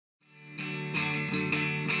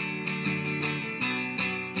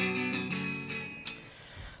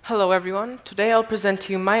Hello everyone. Today I'll present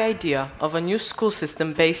to you my idea of a new school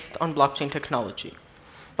system based on blockchain technology.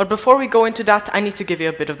 But before we go into that, I need to give you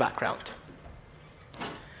a bit of background.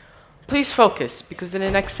 Please focus, because in the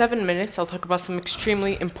next 7 minutes I'll talk about some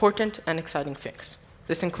extremely important and exciting things.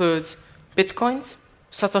 This includes bitcoins,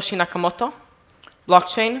 Satoshi Nakamoto,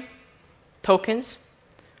 blockchain, tokens,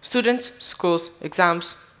 students, schools,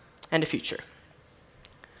 exams, and the future.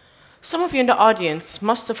 Some of you in the audience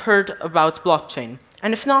must have heard about blockchain,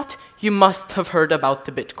 and if not, you must have heard about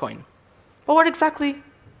the Bitcoin. But what exactly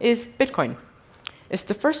is Bitcoin? It's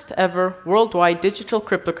the first ever worldwide digital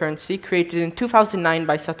cryptocurrency created in 2009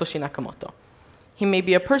 by Satoshi Nakamoto. He may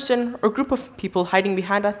be a person or group of people hiding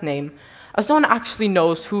behind that name, as no one actually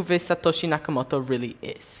knows who this Satoshi Nakamoto really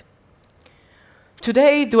is.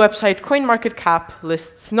 Today, the website CoinMarketCap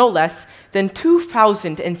lists no less than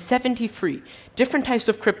 2,073 different types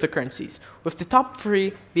of cryptocurrencies, with the top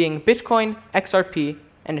 3 being Bitcoin, XRP,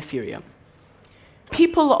 and Ethereum.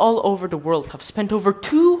 People all over the world have spent over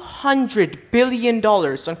 $200 billion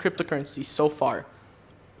on cryptocurrencies so far.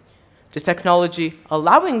 The technology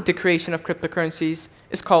allowing the creation of cryptocurrencies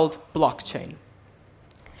is called blockchain.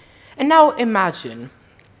 And now imagine,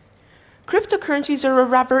 cryptocurrencies are a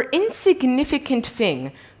rather insignificant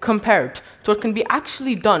thing compared to what can be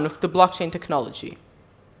actually done with the blockchain technology.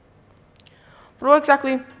 But what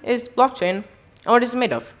exactly is blockchain, and what is it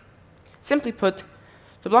made of? Simply put,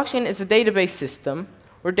 the blockchain is a database system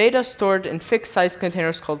where data is stored in fixed-size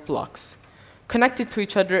containers called blocks, connected to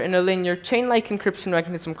each other in a linear chain-like encryption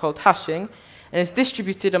mechanism called hashing, and is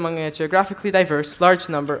distributed among a geographically diverse large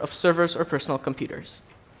number of servers or personal computers.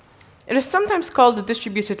 It is sometimes called a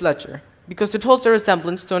distributed ledger, because it holds a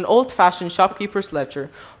resemblance to an old-fashioned shopkeeper's ledger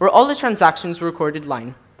where all the transactions were recorded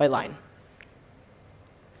line by line.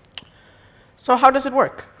 So how does it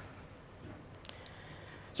work?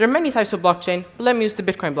 There are many types of blockchain, but let me use the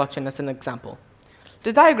Bitcoin blockchain as an example.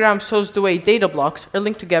 The diagram shows the way data blocks are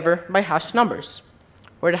linked together by hash numbers,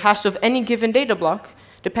 where the hash of any given data block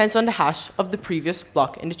depends on the hash of the previous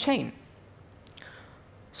block in the chain.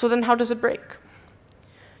 So then how does it break?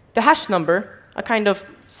 The hash number, a kind of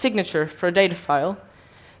signature for a data file,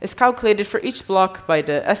 is calculated for each block by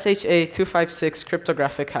the SHA-256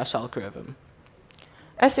 cryptographic hash algorithm.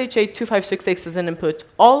 SHA-256 takes as an input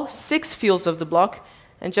all 6 fields of the block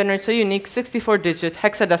and generates a unique 64-digit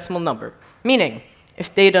hexadecimal number, meaning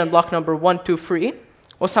if data in block number 123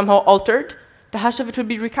 was somehow altered, the hash of it would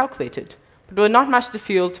be recalculated, but it would not match the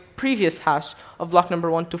field previous hash of block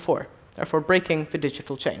number 124, therefore breaking the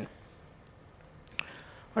digital chain.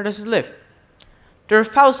 Where does it live? There are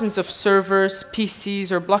thousands of servers,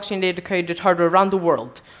 PCs, or blockchain data-created hardware around the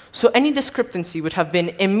world, so any discrepancy would have been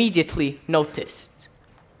immediately noticed.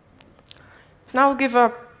 Now I'll give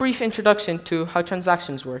a brief introduction to how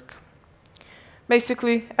transactions work.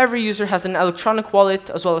 Basically, every user has an electronic wallet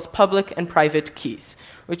as well as public and private keys,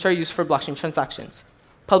 which are used for blockchain transactions.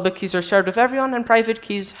 Public keys are shared with everyone, and private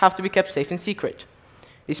keys have to be kept safe and secret.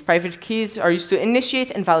 These private keys are used to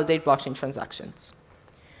initiate and validate blockchain transactions.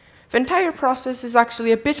 The entire process is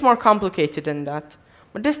actually a bit more complicated than that,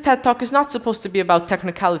 but this TED Talk is not supposed to be about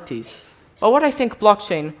technicalities, but what I think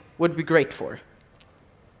blockchain would be great for.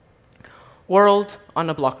 World on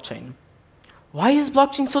a blockchain. Why is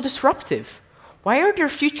blockchain so disruptive? Why are there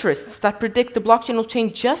futurists that predict the blockchain will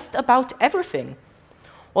change just about everything?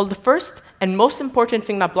 Well, the first and most important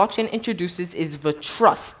thing that blockchain introduces is the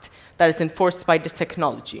trust that is enforced by the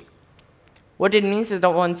technology. What it means is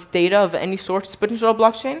that once data of any sort is put into a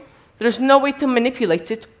blockchain, there's no way to manipulate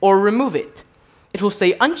it or remove it. It will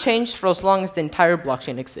stay unchanged for as long as the entire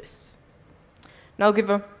blockchain exists. Now I'll give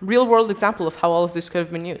a real-world example of how all of this could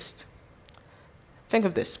have been used. Think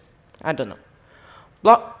of this. I don't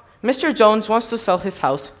know. Mr. Jones wants to sell his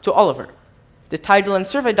house to Oliver. The title and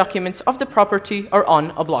survey documents of the property are on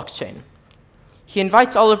a blockchain. He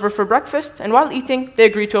invites Oliver for breakfast, and while eating, they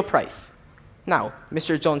agree to a price. Now,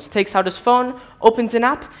 Mr. Jones takes out his phone, opens an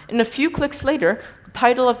app, and a few clicks later, the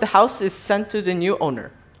title of the house is sent to the new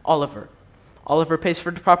owner, Oliver. Oliver pays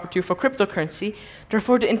for the property for cryptocurrency,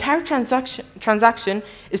 therefore the entire transaction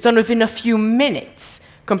is done within a few minutes,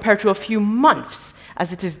 compared to a few months,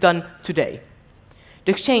 as it is done today.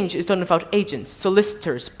 The exchange is done without agents,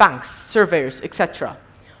 solicitors, banks, surveyors, etc.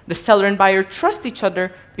 The seller and buyer trust each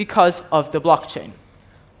other because of the blockchain.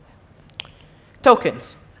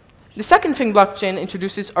 Tokens. The second thing blockchain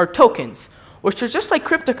introduces are tokens, which are just like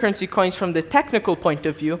cryptocurrency coins from the technical point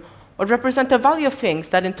of view, but represent a value of things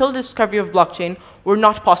that until the discovery of blockchain were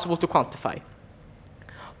not possible to quantify.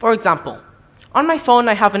 For example, on my phone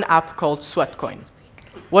I have an app called Sweatcoin.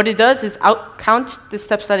 What it does is count the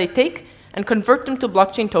steps that I take and convert them to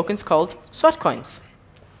blockchain tokens called Sweatcoins.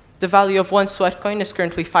 The value of one sweatcoin is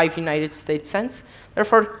currently 5 United States cents.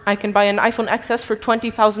 Therefore, I can buy an iPhone XS for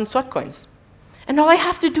 20,000 sweatcoins. And all I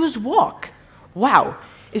have to do is walk. Wow,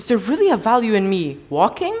 is there really a value in me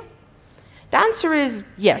walking? The answer is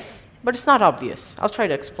yes, but it's not obvious. I'll try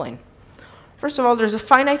to explain. First of all, there's a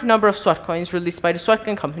finite number of sweatcoins released by the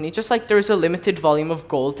sweatcoin company, just like there is a limited volume of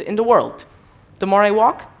gold in the world. The more I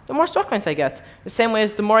walk, the more sweatcoins I get. The same way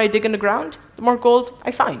as the more I dig in the ground, the more gold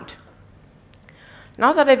I find.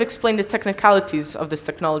 Now that I've explained the technicalities of this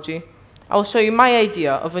technology, I will show you my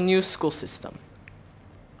idea of a new school system.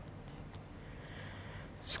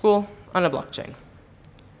 School on a blockchain.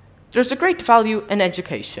 There's a great value in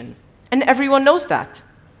education, and everyone knows that.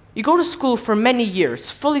 You go to school for many years,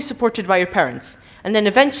 fully supported by your parents, and then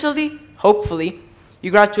eventually, hopefully, you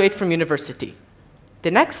graduate from university.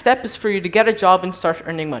 The next step is for you to get a job and start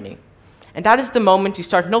earning money. And that is the moment you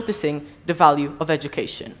start noticing the value of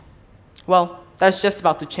education. Well, that's just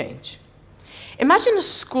about to change. Imagine a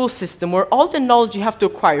school system where all the knowledge you have to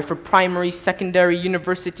acquire for primary, secondary,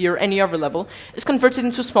 university, or any other level is converted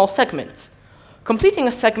into small segments. Completing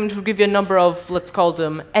a segment will give you a number of, let's call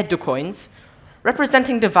them, educoins,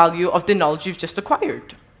 representing the value of the knowledge you've just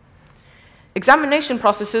acquired. Examination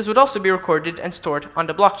processes would also be recorded and stored on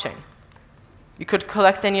the blockchain. You could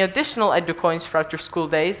collect any additional educoins throughout your school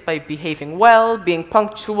days by behaving well, being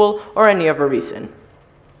punctual, or any other reason.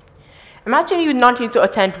 Imagine you not need to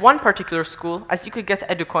attend one particular school, as you could get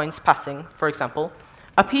educoins passing, for example,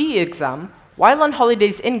 a PE exam while on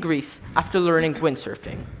holidays in Greece after learning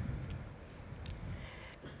windsurfing.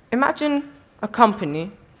 Imagine a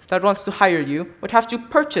company that wants to hire you would have to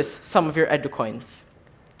purchase some of your educoins.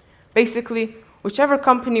 Basically, whichever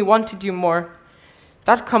company wanted you more,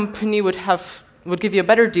 that company would give you a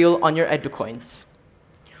better deal on your educoins.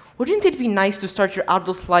 Wouldn't it be nice to start your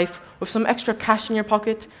adult life with some extra cash in your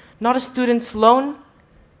pocket, not a student's loan?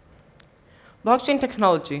 Blockchain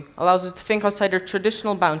technology allows us to think outside our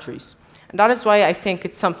traditional boundaries, and that is why I think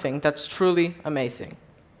it's something that's truly amazing.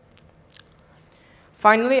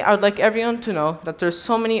 Finally, I would like everyone to know that there are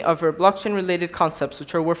so many other blockchain-related concepts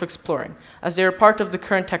which are worth exploring, as they are part of the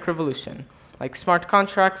current tech revolution, like smart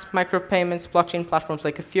contracts, micropayments, blockchain platforms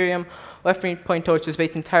like Ethereum, Web 3.0, which is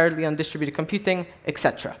based entirely on distributed computing,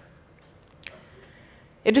 etc.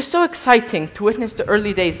 It is so exciting to witness the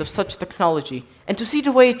early days of such technology and to see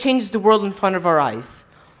the way it changes the world in front of our eyes.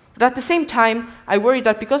 But at the same time, I worry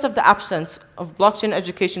that because of the absence of blockchain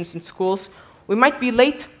educations in schools, we might be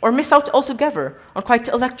late or miss out altogether on quite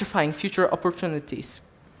electrifying future opportunities.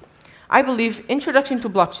 I believe introduction to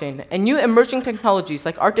blockchain and new emerging technologies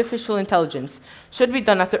like artificial intelligence should be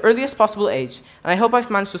done at the earliest possible age, and I hope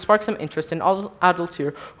I've managed to spark some interest in all adults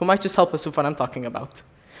here who might just help us with what I'm talking about.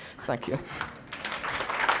 Thank you.